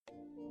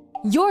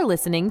You're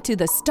listening to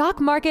the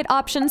Stock Market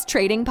Options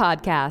Trading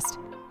Podcast,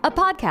 a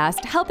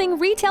podcast helping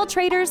retail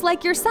traders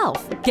like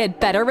yourself get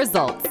better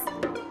results.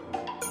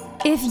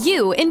 If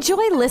you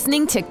enjoy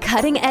listening to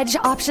cutting-edge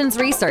options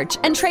research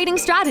and trading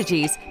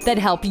strategies that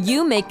help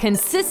you make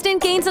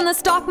consistent gains in the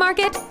stock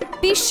market,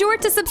 be sure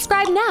to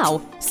subscribe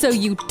now so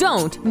you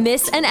don't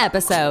miss an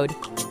episode.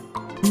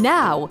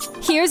 Now,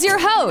 here's your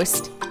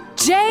host,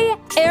 J.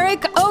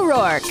 Eric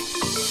O'Rourke.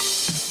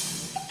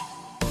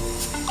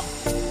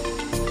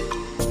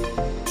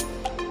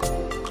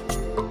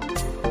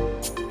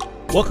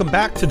 Welcome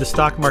back to the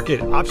Stock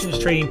Market Options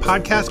Trading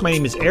Podcast. My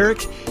name is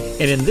Eric,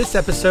 and in this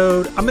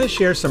episode, I'm going to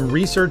share some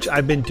research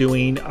I've been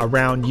doing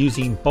around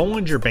using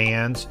Bollinger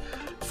Bands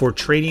for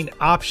trading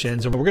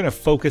options. And we're going to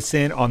focus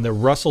in on the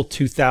Russell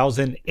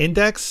 2000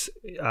 Index,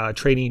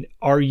 trading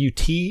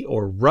RUT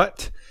or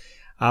RUT.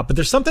 But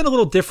there's something a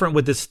little different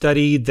with this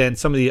study than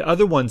some of the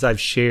other ones I've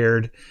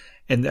shared,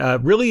 and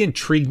really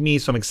intrigued me.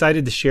 So I'm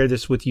excited to share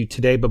this with you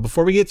today. But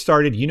before we get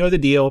started, you know the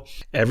deal.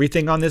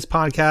 Everything on this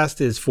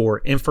podcast is for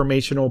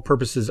informational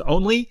purposes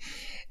only.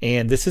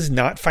 And this is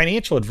not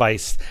financial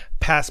advice.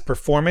 Past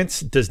performance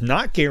does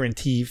not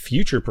guarantee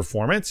future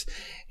performance.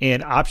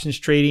 And options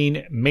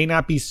trading may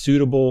not be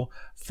suitable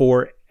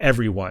for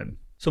everyone.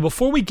 So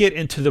before we get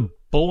into the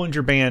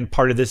Bollinger Band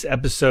part of this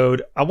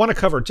episode, I want to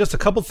cover just a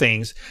couple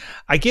things.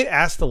 I get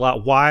asked a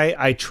lot why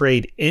I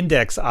trade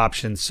index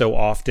options so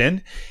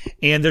often,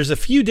 and there's a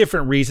few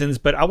different reasons,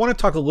 but I want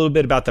to talk a little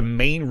bit about the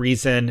main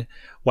reason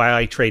why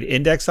I trade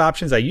index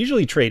options. I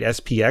usually trade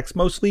SPX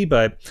mostly,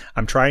 but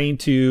I'm trying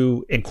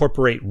to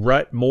incorporate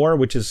RUT more,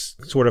 which is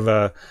sort of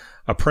a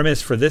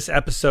premise for this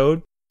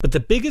episode. But the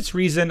biggest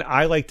reason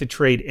I like to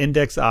trade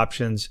index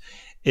options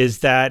is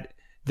that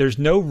there's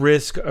no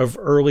risk of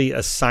early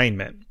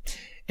assignment.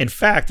 In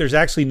fact, there's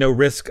actually no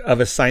risk of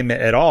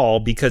assignment at all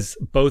because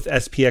both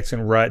SPX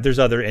and RUT, there's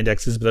other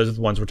indexes, but those are the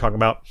ones we're talking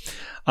about.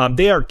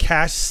 They are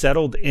cash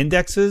settled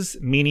indexes,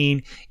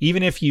 meaning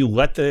even if you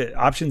let the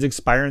options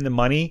expire in the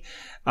money,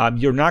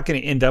 you're not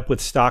going to end up with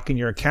stock in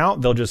your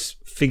account. They'll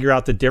just figure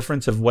out the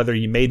difference of whether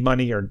you made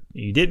money or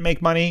you didn't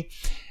make money,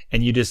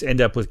 and you just end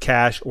up with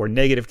cash or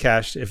negative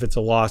cash if it's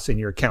a loss in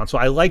your account. So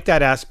I like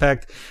that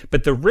aspect,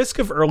 but the risk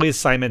of early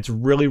assignment is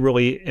really,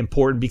 really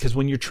important because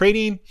when you're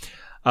trading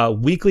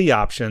weekly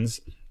options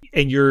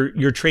and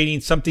you're trading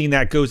something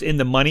that goes in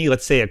the money,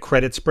 let's say a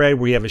credit spread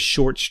where you have a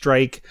short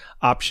strike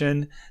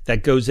option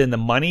that goes in the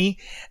money.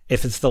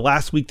 If it's the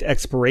last week to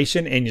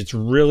expiration and it's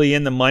really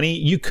in the money,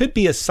 you could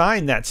be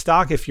assigned that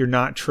stock if you're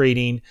not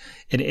trading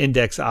an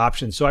index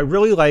option. So I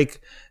really like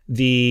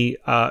the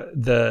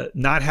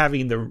not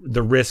having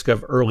the risk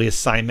of early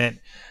assignment,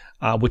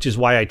 which is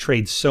why I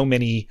trade so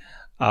many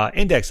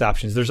index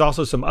options. There's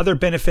also some other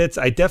benefits.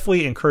 I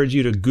definitely encourage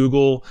you to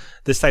Google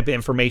this type of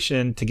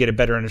information to get a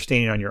better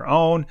understanding on your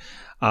own.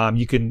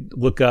 You can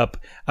look up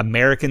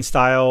American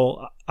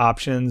style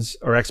options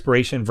or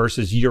expiration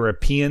versus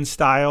European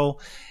style,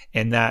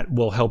 and that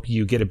will help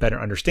you get a better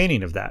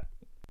understanding of that.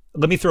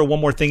 Let me throw one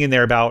more thing in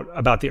there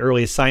about the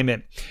early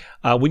assignment.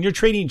 When you're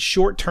trading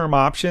short-term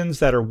options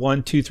that are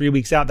 1, 2, 3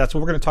 weeks out, that's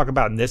what we're going to talk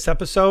about in this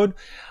episode.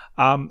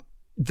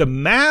 The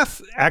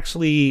math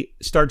actually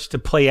starts to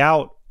play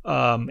out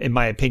in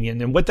my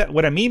opinion. And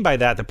what I mean by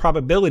that, the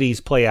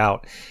probabilities play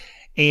out.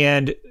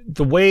 And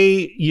the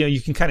way, you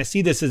can kind of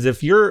see this is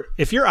if your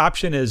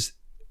option is,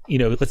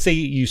 let's say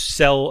you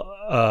sell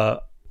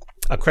a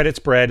credit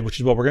spread,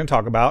 which is what we're going to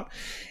talk about,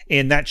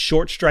 and that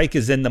short strike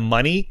is in the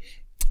money,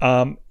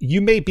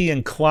 you may be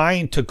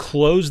inclined to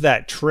close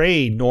that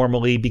trade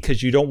normally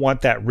because you don't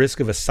want that risk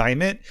of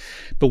assignment.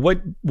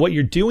 But what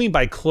you're doing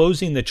by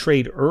closing the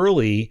trade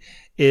early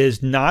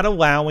is not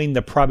allowing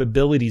the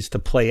probabilities to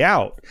play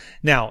out.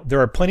 Now, there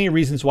are plenty of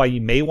reasons why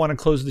you may want to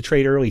close the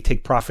trade early,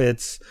 take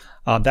profits,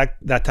 that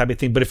type of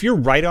thing. But if you're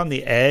right on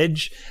the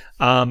edge,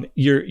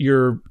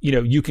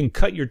 you can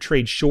cut your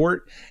trade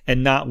short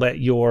and not let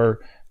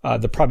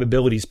the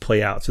probabilities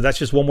play out. So that's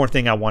just one more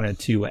thing I wanted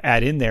to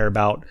add in there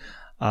about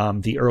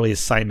the early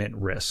assignment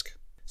risk.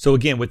 So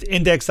again, with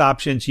index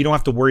options, you don't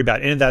have to worry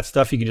about any of that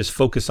stuff. You can just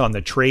focus on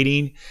the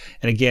trading.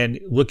 And again,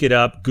 look it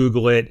up,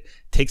 Google it,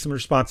 take some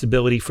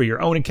responsibility for your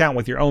own account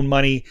with your own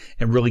money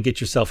and really get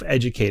yourself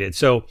educated.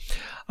 So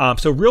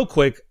real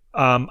quick,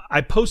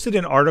 I posted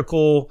an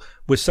article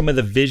with some of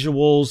the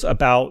visuals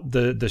about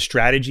the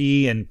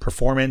strategy and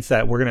performance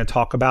that we're going to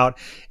talk about.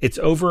 It's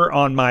over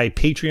on my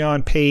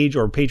Patreon page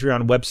or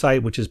Patreon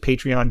website, which is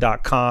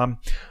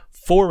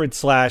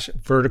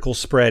patreon.com/vertical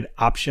spread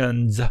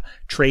options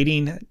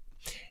trading.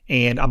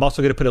 And I'm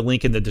also going to put a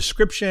link in the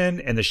description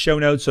and the show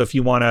notes. So if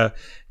you want to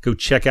go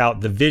check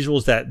out the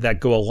visuals that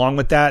go along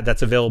with that,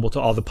 that's available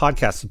to all the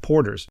podcast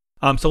supporters.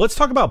 So let's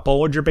talk about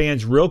Bollinger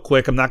Bands real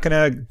quick. I'm not going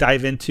to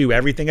dive into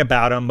everything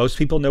about them. Most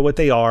people know what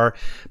they are,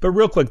 but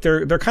real quick,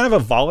 they're kind of a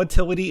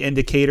volatility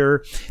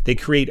indicator. They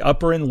create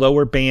upper and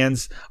lower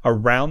bands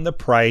around the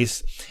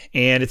price,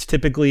 and it's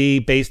typically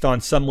based on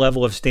some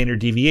level of standard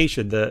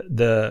deviation.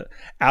 The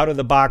out of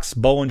the box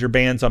Bollinger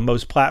Bands on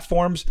most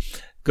platforms,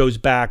 goes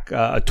back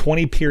a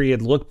 20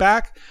 period look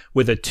back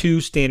with a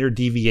 2 standard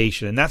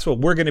deviation. And that's what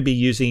we're going to be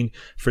using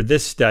for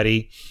this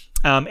study.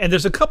 And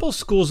there's a couple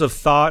schools of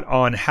thought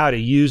on how to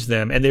use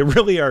them, and they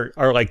really are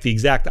like the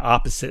exact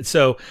opposite.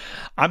 So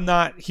I'm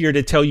not here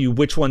to tell you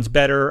which one's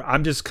better.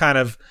 I'm just kind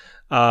of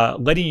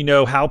letting you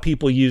know how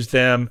people use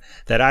them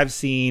that I've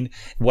seen,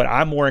 what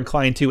I'm more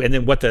inclined to, and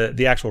then what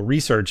the actual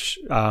research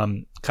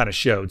kind of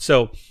showed.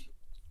 So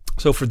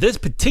for this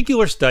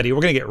particular study,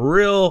 we're going to get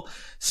real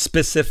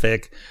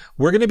specific.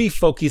 We're going to be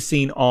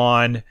focusing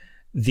on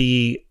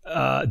the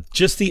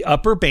just the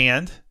upper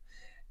band.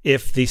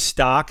 If the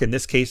stock, in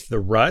this case, the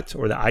RUT,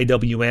 or the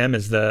IWM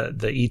is the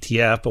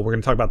ETF, but we're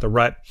going to talk about the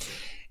RUT.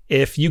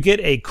 If you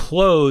get a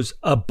close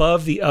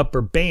above the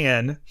upper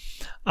band,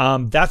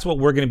 that's what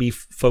we're going to be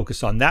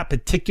focused on. That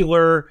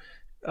particular,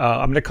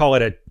 I'm going to call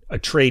it a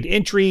trade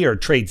entry or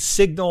trade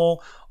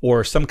signal,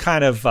 or some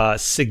kind of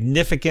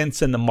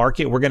significance in the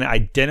market. We're going to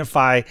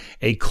identify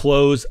a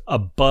close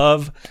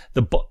above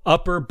the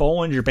upper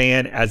Bollinger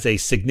Band as a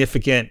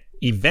significant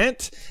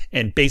event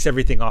and base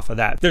everything off of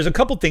that. There's a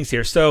couple things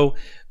here. So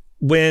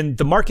when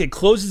the market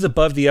closes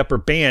above the upper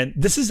band,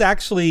 this is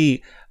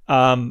actually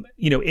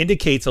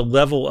indicates a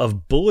level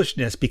of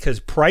bullishness because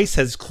price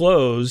has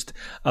closed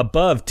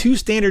above 2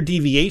 standard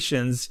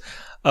deviations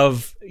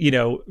of,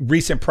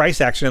 recent price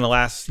action in the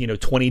last,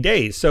 20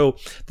 days. So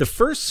the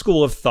first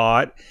school of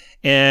thought,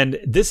 and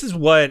this is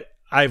what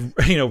I've,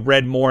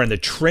 read more in the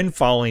trend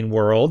following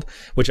world,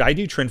 which I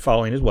do trend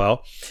following as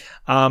well.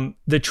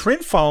 The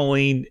trend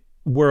following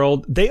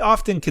world, they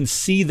often can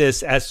see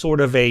this as sort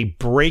of a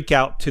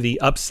breakout to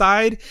the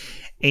upside,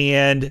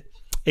 and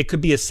it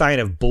could be a sign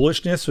of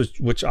bullishness,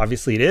 which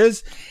obviously it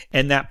is,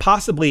 and that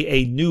possibly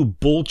a new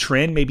bull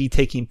trend may be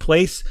taking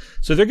place.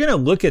 So they're going to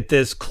look at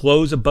this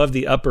close above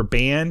the upper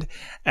band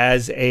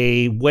as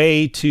a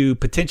way to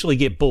potentially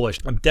get bullish.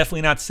 I'm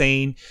definitely not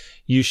saying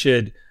you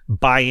should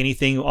buy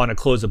anything on a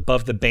close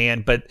above the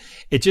band, but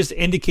it just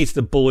indicates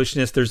the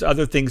bullishness. There's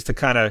other things to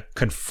kind of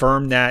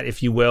confirm that,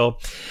 if you will.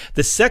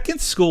 The second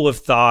school of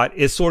thought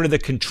is sort of the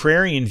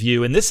contrarian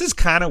view, and this is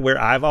kind of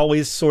where I've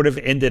always sort of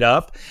ended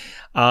up.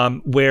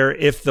 Where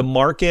if the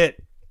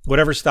market,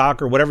 whatever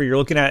stock or whatever you're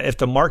looking at, if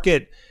the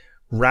market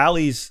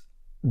rallies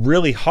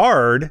really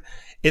hard,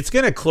 it's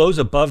going to close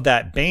above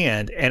that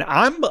band. And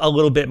I'm a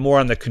little bit more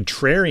on the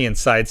contrarian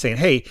side, saying,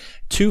 hey,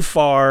 too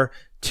far,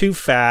 too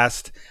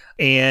fast.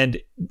 And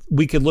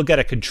we could look at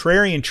a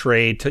contrarian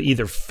trade to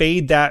either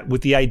fade that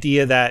with the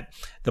idea that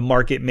the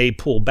market may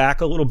pull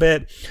back a little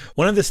bit.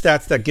 One of the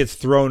stats that gets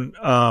thrown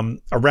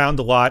around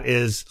a lot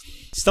is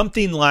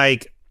something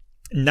like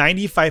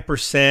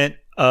 95%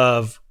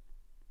 of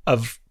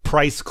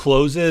price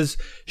closes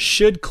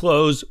should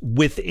close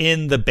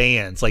within the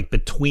bands, like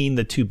between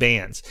the 2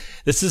 bands.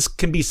 This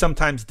can be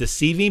sometimes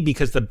deceiving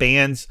because the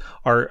bands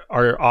are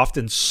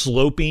often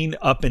sloping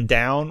up and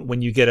down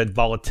when you get a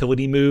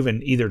volatility move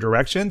in either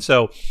direction.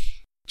 So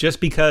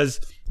just because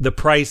the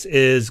price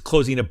is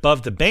closing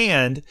above the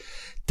band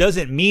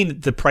doesn't mean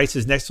the price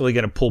is necessarily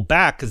going to pull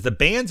back, because the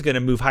band's going to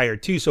move higher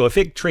too. So if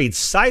it trades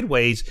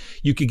sideways,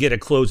 you could get a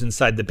close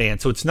inside the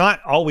band. So it's not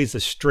always a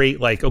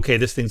straight, like, okay,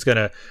 this thing's going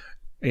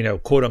to,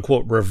 quote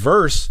unquote,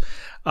 reverse.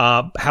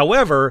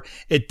 However,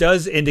 it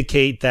does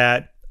indicate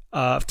that,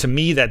 to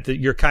me, that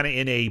you're kind of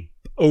in a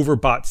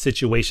overbought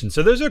situation.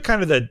 So those are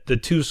kind of the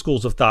 2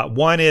 schools of thought.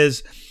 One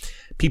is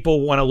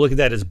people want to look at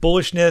that as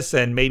bullishness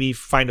and maybe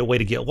find a way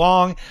to get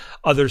long.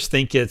 Others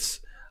think it's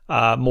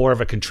more of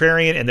a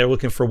contrarian, and they're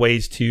looking for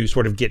ways to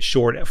sort of get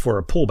short for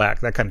a pullback,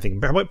 that kind of thing.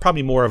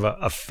 Probably more of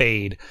a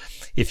fade,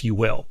 if you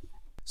will.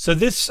 So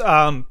this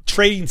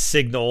trading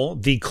signal,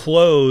 the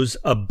close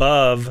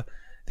above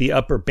the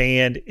upper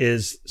band,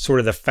 is sort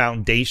of the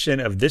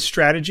foundation of this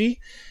strategy.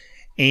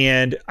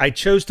 And I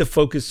chose to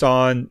focus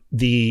on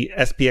the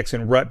SPX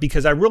and RUT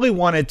because I really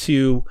wanted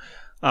to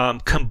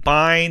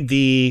combine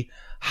the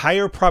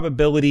higher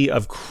probability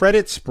of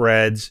credit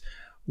spreads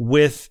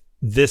with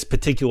this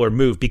particular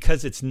move,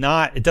 because it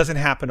doesn't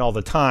happen all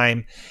the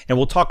time. And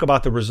we'll talk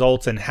about the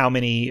results and how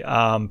many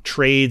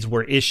trades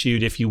were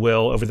issued, if you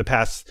will, over the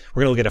past.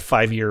 We're going to look at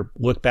a 5-year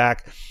look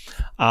back.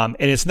 And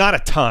it's not a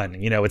ton,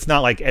 it's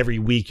not like every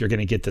week you're going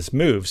to get this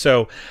move.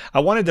 So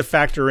I wanted to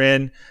factor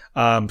in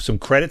some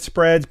credit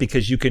spreads,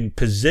 because you can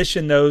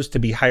position those to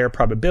be higher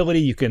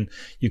probability. You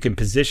can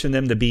position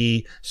them to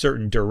be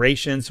certain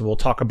durations. So we'll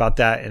talk about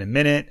that in a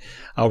minute.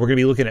 We're going to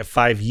be looking at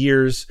 5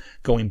 years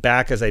going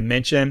back, as I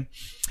mentioned.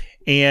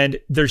 And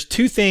there's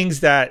 2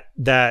 things that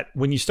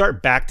when you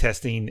start back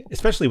testing,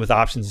 especially with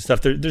options and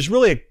stuff, there's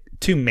really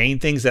 2 main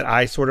things that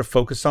I sort of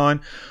focus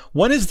on.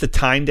 One is the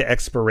time to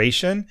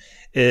expiration,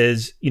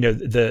 is,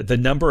 the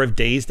number of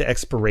days to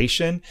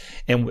expiration.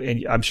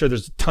 And I'm sure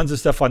there's tons of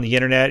stuff on the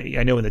internet.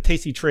 I know in the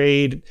Tasty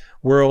Trade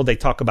world, they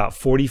talk about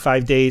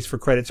 45 days for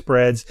credit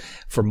spreads,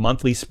 for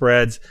monthly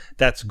spreads.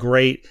 That's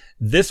great.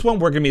 This one,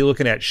 we're going to be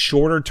looking at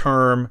shorter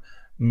term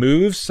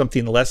moves,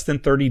 something less than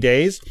 30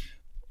 days.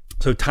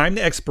 So time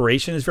to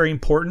expiration is very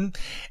important.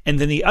 And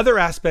then the other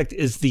aspect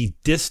is the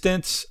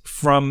distance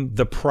from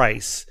the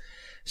price.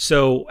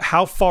 So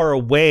how far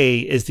away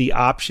is the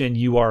option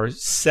you are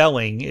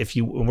selling? And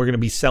we're going to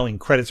be selling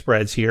credit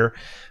spreads here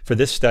for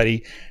this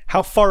study.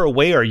 How far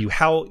away are you?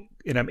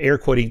 And I'm air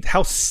quoting,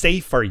 how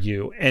safe are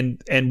you?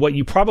 And what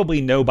you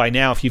probably know by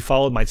now, if you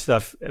followed my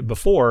stuff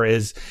before,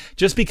 is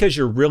just because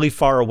you're really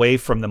far away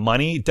from the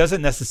money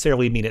doesn't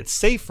necessarily mean it's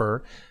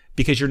safer,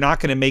 because you're not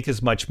going to make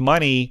as much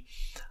money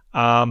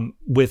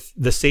with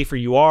the safer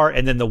you are.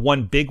 And then the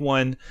one big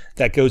one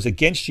that goes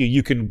against you,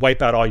 you can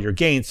wipe out all your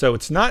gains. So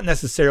it's not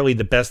necessarily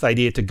the best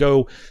idea to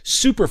go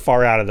super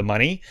far out of the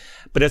money,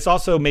 but it's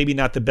also maybe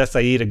not the best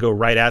idea to go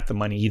right at the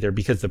money either,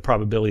 because the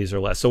probabilities are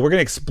less. So we're going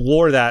to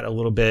explore that a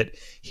little bit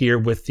here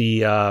with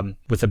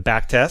the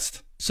back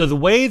test. So the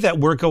way that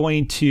we're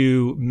going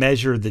to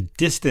measure the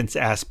distance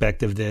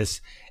aspect of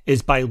this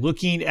is by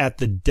looking at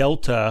the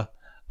delta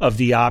of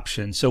the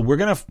option. So we're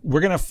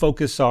gonna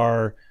focus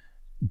our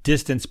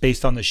distance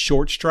based on the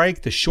short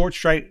strike. The short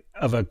strike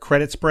of a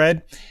credit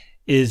spread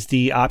is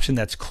the option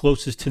that's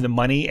closest to the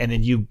money, and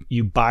then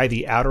you buy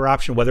the outer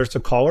option, whether it's a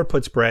call or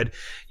put spread.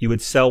 You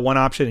would sell one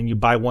option and you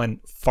buy one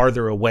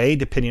farther away,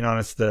 depending on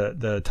it's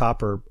the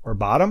top or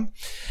bottom.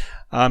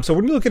 So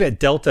we're looking at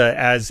delta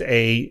as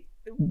a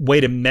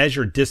way to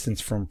measure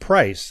distance from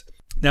price.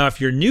 Now, if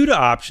you're new to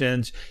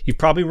options, you've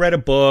probably read a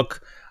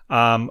book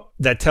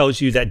that tells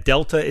you that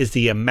delta is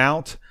the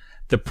amount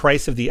the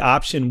price of the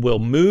option will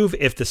move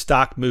if the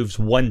stock moves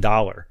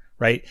 $1.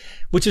 Right?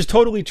 Which is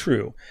totally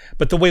true.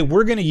 But the way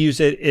we're going to use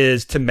it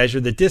is to measure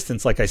the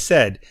distance, like I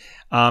said.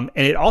 And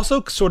it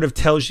also sort of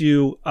tells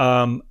you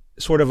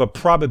sort of a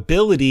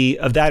probability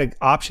of that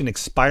option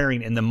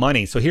expiring in the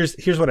money. So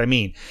here's what I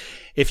mean.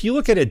 If you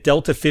look at a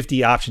Delta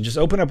 50 option, just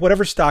open up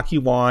whatever stock you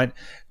want,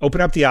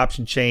 open up the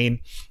option chain.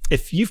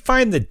 If you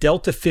find the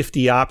Delta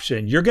 50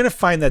 option, you're going to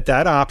find that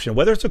option,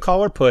 whether it's a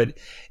call or put,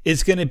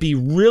 is going to be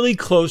really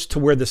close to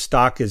where the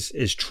stock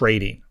is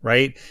trading,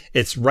 right?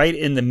 It's right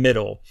in the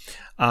middle.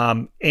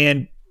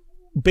 And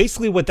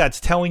basically what that's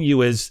telling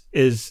you is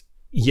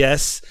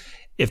yes,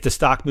 if the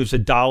stock moves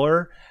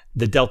 $1,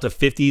 the Delta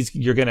 50s,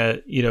 you're going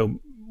to,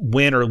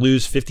 win or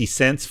lose 50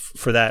 cents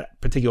for that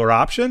particular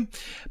option.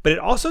 But it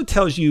also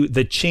tells you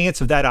the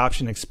chance of that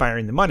option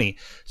expiring the money.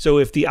 So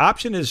if the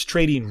option is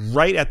trading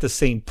right at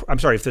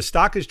if the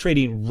stock is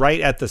trading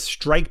right at the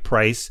strike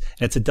price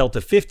and it's a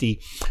Delta 50,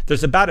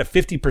 there's about a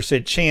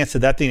 50% chance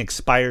that thing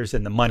expires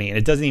in the money. And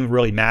it doesn't even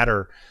really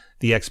matter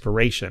the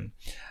expiration.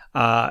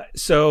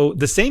 So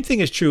the same thing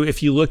is true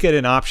if you look at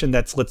an option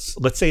that's,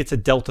 let's say it's a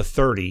Delta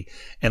 30,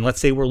 and let's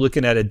say we're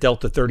looking at a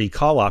Delta 30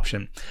 call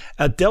option.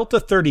 A Delta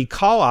 30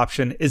 call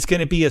option is going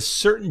to be a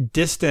certain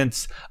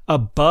distance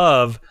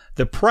above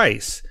the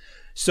price.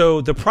 So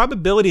the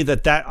probability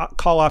that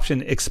call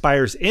option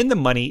expires in the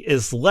money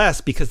is less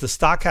because the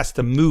stock has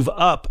to move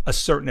up a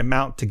certain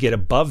amount to get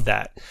above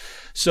that.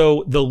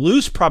 So the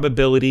loose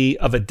probability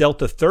of a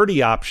Delta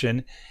 30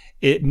 option,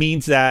 it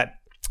means that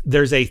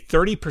there's a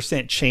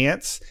 30%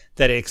 chance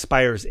that it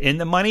expires in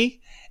the money.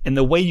 And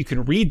the way you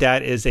can read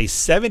that is a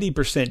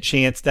 70%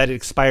 chance that it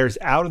expires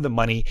out of the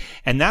money.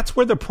 And that's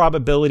where the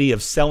probability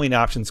of selling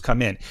options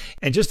come in.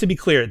 And just to be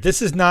clear,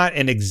 this is not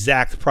an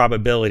exact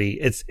probability.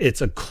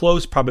 It's a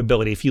close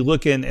probability. If you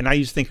look in, and I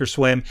use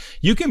Thinkorswim,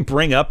 you can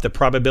bring up the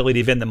probability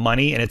of in the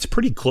money, and it's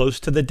pretty close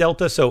to the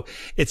delta. So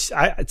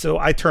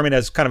I term it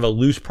as kind of a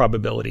loose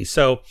probability.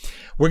 So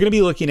we're going to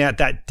be looking at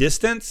that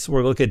distance.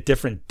 We're looking at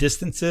different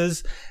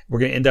distances. We're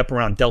going to end up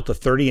around Delta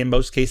 30 in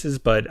most cases,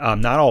 but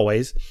not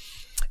always.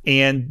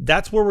 And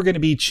that's where we're going to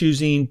be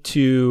choosing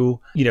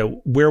to,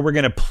 where we're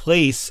going to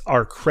place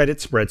our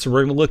credit spread. So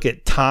we're going to look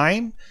at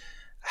time,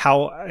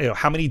 how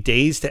many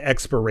days to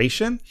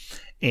expiration.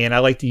 And I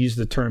like to use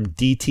the term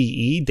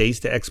DTE,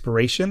 days to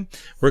expiration.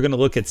 We're going to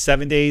look at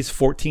 7 days,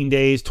 14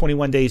 days,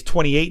 21 days,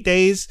 28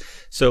 days.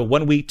 So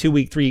 1 week, 2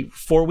 week, 3,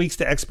 4 weeks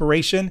to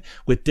expiration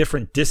with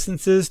different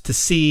distances to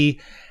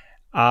see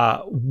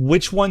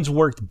which ones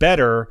worked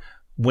better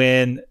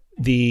when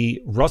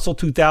the Russell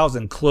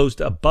 2000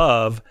 closed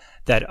above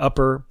that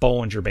upper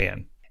Bollinger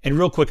Band. And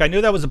real quick, I know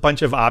that was a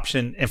bunch of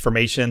option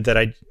information that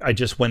I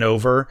just went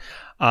over.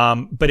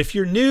 But if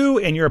you're new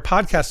and you're a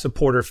podcast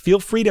supporter, feel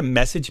free to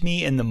message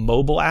me in the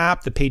mobile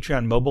app, the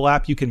Patreon mobile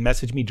app. You can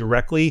message me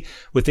directly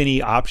with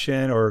any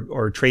option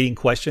or trading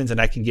questions,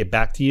 and I can get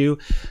back to you.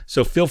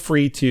 So feel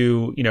free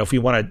to, if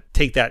you want to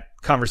take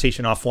that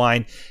conversation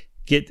offline,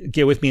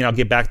 get with me and I'll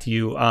get back to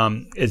you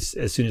as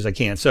soon as I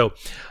can. So, all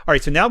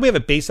right. So now we have a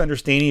base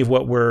understanding of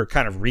what we're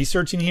kind of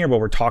researching here, what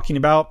we're talking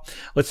about.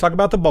 Let's talk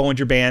about the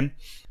Bollinger Band.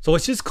 So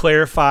let's just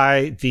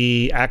clarify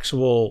the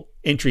actual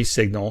entry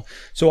signal.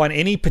 So on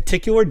any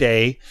particular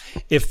day,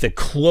 if the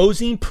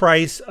closing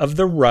price of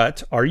the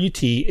RUT,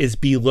 R-U-T, is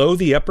below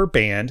the upper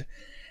band,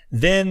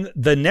 then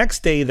the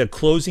next day the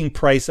closing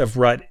price of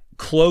RUT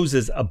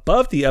closes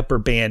above the upper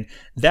band.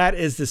 That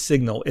is the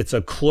signal. It's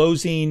a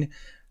closing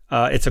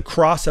it's a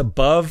cross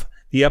above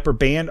the upper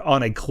band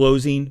on a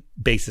closing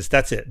basis.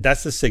 That's it.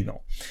 That's the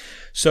signal.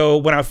 So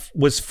when I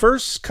was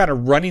first kind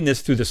of running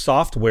this through the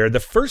software,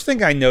 the first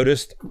thing I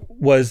noticed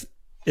I was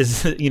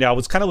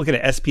kind of looking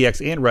at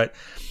SPX and RUT.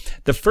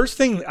 The first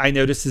thing I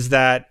noticed is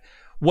that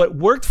what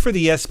worked for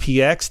the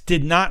SPX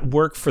did not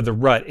work for the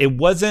RUT.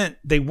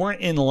 They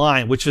weren't in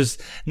line, which was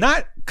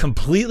not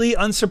completely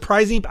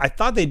unsurprising. I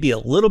thought they'd be a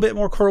little bit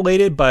more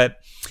correlated, but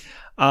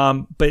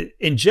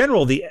in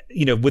general,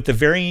 with the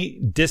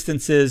varying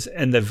distances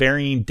and the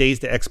varying days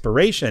to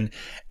expiration,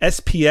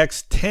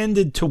 SPX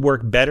tended to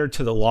work better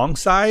to the long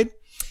side.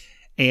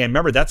 And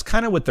remember, that's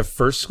kind of with the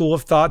first school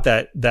of thought,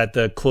 that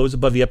the close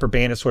above the upper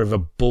band is sort of a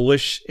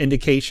bullish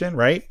indication,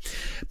 right?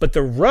 But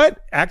the RUT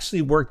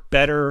actually worked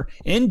better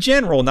in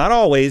general, not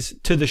always,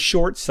 to the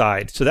short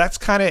side. So that's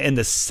kind of in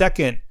the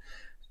second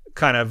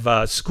kind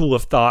of school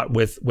of thought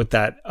with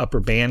that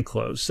upper band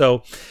close.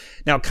 So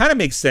now it kind of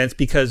makes sense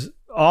because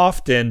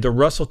often the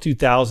Russell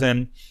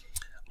 2000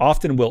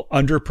 often will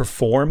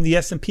underperform the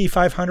S&P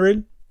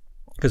 500.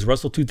 Because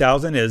Russell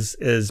 2000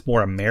 is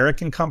more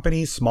American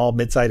companies, small,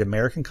 mid-sized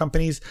American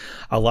companies.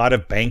 A lot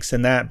of banks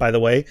in that, by the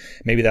way.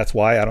 Maybe that's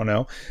why, I don't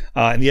know.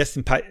 And the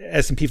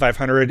S&P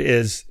 500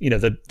 is,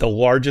 the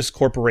largest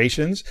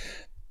corporations.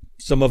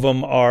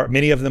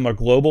 Many of them are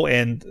global,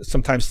 and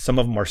sometimes some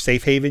of them are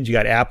safe havens. You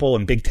got Apple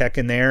and big tech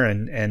in there,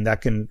 and that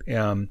can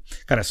kind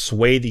of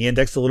sway the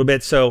index a little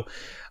bit. So,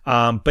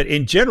 but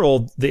in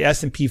general, the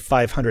S&P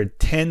 500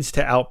 tends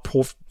to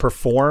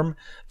outperform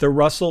the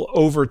Russell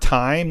over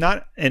time,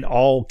 not in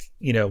all,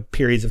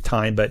 periods of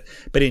time, but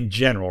in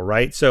general,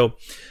 right? So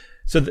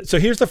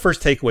here's the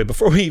first takeaway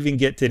before we even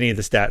get to any of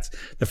the stats.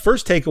 The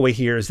first takeaway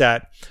here is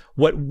that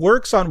what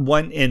works on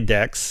one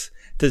index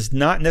does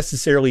not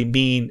necessarily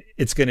mean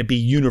it's going to be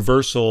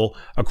universal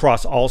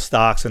across all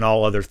stocks and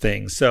all other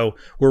things. So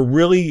we're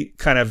really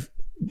kind of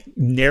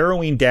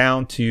narrowing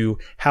down to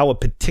how a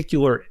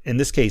particular, in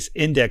this case,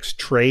 index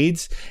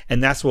trades.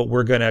 And that's what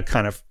we're going to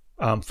kind of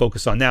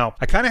focus on. Now,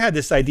 I kind of had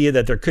this idea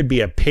that there could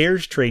be a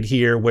pairs trade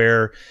here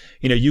where,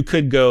 you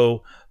could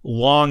go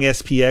long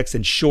SPX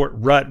and short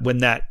RUT when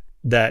that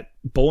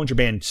Bollinger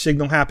Band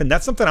signal happened.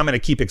 That's something I'm going to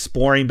keep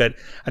exploring, but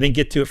I didn't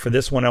get to it for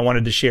this one. I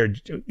wanted to share,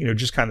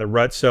 just kind of the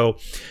RUT. So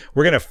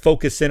we're going to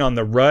focus in on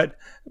the RUT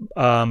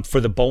for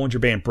the Bollinger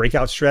Band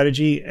breakout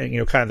strategy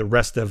and, kind of the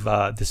rest of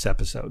this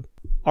episode.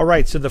 All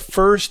right. So the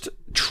first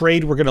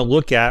trade we're going to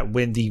look at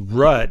when the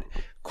RUT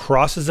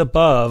crosses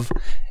above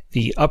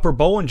the upper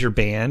Bollinger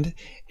Band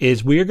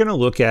is we're going to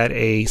look at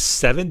a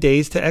 7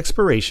 days to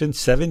expiration,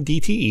 7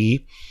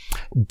 DTE,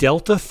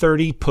 Delta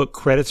 30 put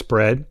credit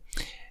spread,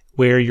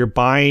 where you're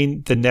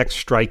buying the next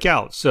strike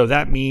out. So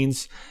that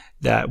means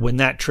that when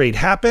that trade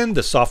happened,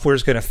 the software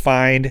is going to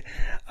find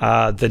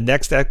the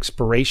next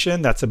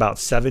expiration. That's about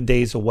 7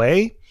 days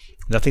away.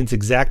 Nothing's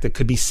exact. It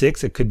could be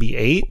 6. It could be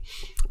 8.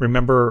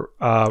 Remember,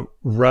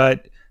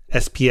 RUT,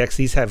 SPX,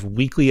 these have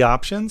weekly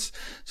options.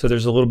 So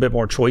there's a little bit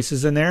more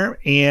choices in there.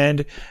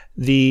 And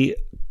the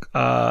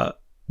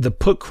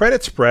put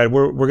credit spread,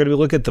 we're going to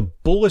look at the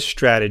bullish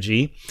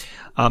strategy.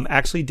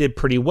 Actually did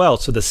pretty well.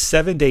 So the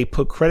 7 day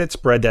put credit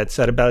spread that's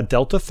at about a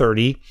Delta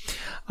 30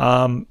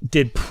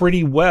 did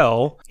pretty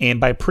well. And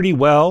by pretty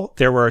well,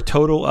 there were a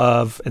total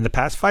of, in the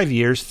past 5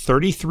 years,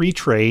 33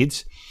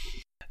 trades.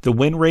 The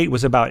win rate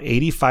was about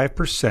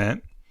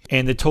 85%.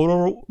 And the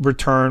total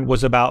return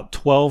was about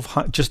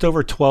just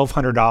over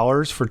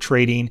 $1,200 for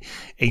trading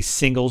a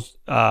single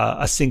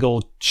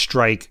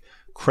strike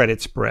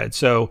credit spread.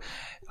 So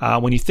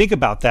when you think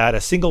about that,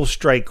 a single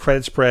strike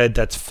credit spread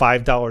that's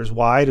 $5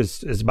 wide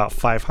is about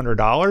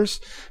 $500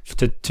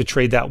 to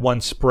trade that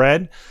one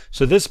spread.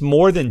 So this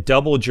more than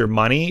doubled your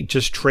money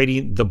just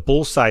trading the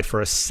bull side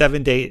for a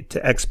 7 day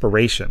to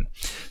expiration.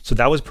 So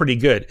that was pretty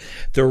good.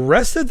 The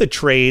rest of the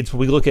trades,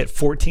 we look at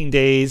 14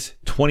 days,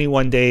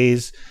 21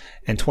 days,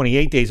 and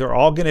 28 days are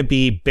all going to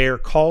be bear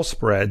call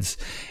spreads.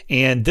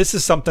 And this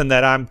is something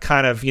that I'm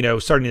kind of,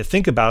 starting to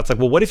think about. It's like,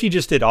 well, what if you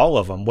just did all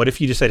of them? What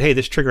if you just said, hey,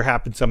 this trigger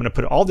happened, so I'm going to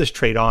put all this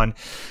trade on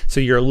so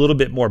you're a little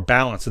bit more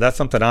balanced. So that's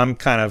something I'm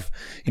kind of,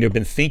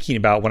 been thinking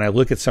about when I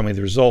look at some of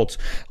the results.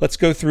 Let's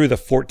go through the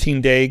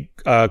 14-day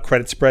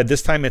credit spread.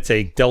 This time it's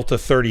a Delta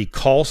 30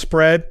 call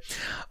spread.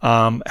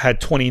 Had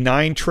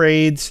 29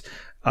 trades,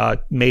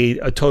 made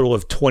a total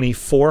of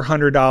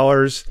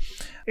 $2,400.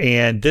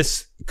 And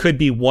this could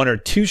be 1 or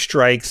 2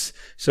 strikes,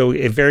 so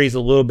it varies a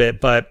little bit.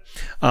 But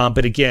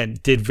again,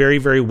 did very,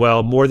 very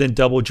well. More than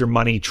doubled your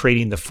money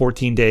trading the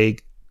 14-day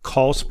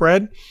call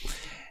spread.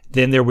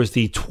 Then there was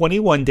the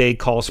 21-day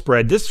call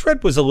spread. This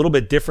spread was a little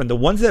bit different. The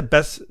ones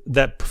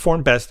that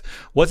performed best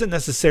wasn't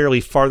necessarily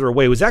farther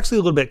away. It was actually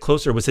a little bit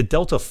closer. It was a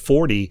Delta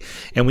 40.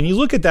 And when you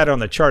look at that on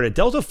the chart, a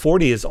Delta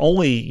 40 is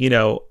only,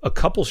 a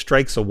couple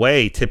strikes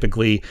away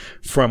typically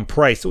from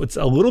price. So it's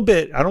a little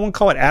bit, I don't want to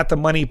call it at the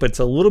money, but it's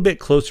a little bit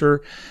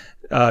closer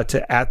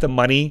to at the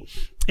money.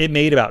 It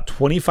made about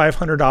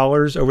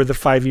 $2,500 over the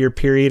 5-year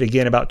period.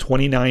 Again, about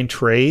 29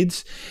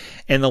 trades.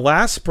 And the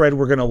last spread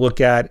we're going to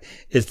look at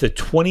is the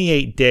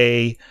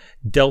 28-day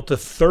Delta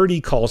 30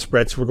 call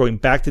spread. So we're going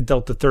back to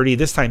Delta 30,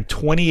 this time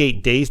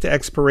 28 days to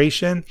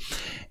expiration.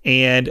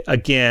 And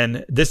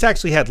again, this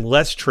actually had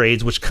less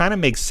trades, which kind of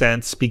makes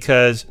sense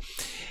because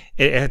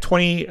it had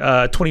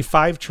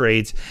 25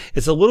 trades.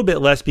 It's a little bit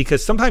less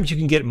because sometimes you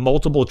can get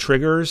multiple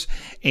triggers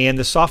and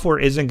the software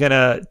isn't going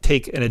to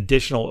take an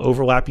additional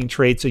overlapping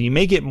trade. So you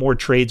may get more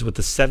trades with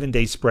the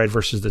 7-day spread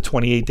versus the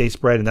 28-day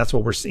spread. And that's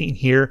what we're seeing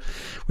here.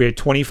 We had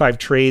 25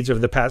 trades over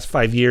the past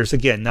 5 years.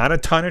 Again, not a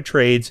ton of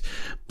trades,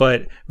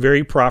 but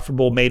very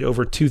profitable, made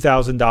over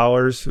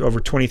 $2,000, over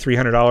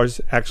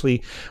 $2,300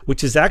 actually,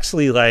 which is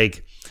actually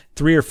like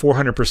 300 or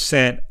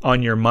 400%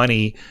 on your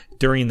money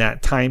during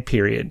that time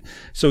period.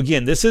 So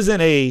again, this isn't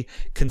a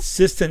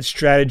consistent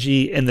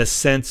strategy in the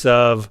sense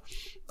of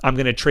I'm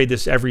going to trade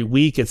this every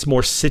week. It's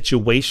more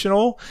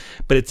situational,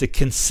 but it's a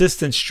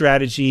consistent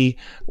strategy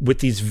with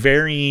these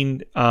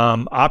varying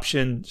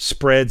option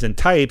spreads and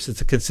types.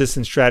 It's a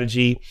consistent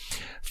strategy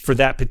for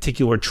that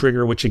particular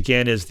trigger, which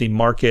again is the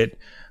market,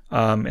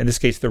 in this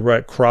case, the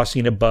rut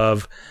crossing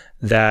above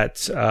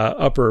that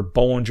upper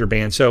Bollinger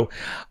Band. So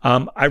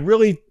I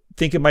really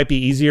think it might be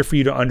easier for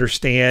you to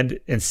understand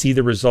and see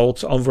the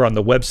results over on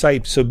the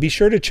website. So be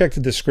sure to check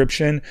the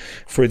description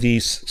for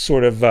these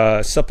sort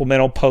of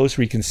supplemental posts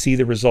where you can see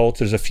the results.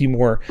 There's a few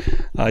more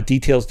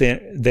details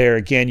there.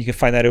 Again, you can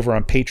find that over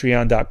on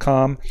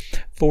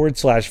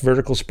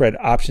patreon.com/vertical spread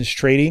options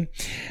trading.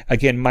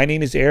 Again, my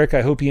name is Eric.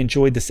 I hope you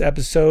enjoyed this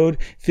episode.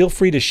 Feel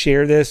free to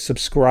share this,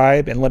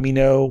 subscribe, and let me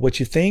know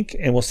what you think,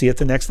 and we'll see you at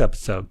the next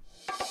episode.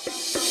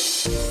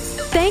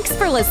 Thanks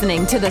for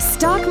listening to the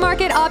Stock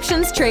Market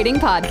Options Trading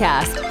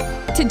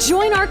Podcast. To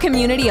join our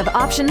community of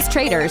options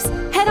traders,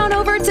 head on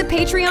over to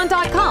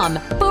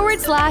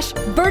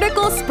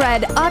patreon.com/vertical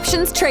spread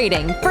options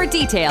trading for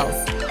details.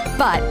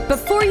 But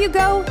before you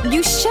go,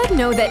 you should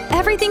know that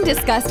everything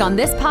discussed on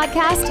this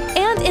podcast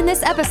and in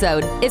this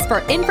episode is for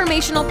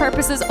informational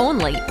purposes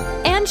only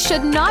and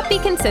should not be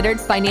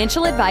considered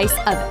financial advice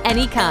of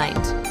any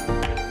kind.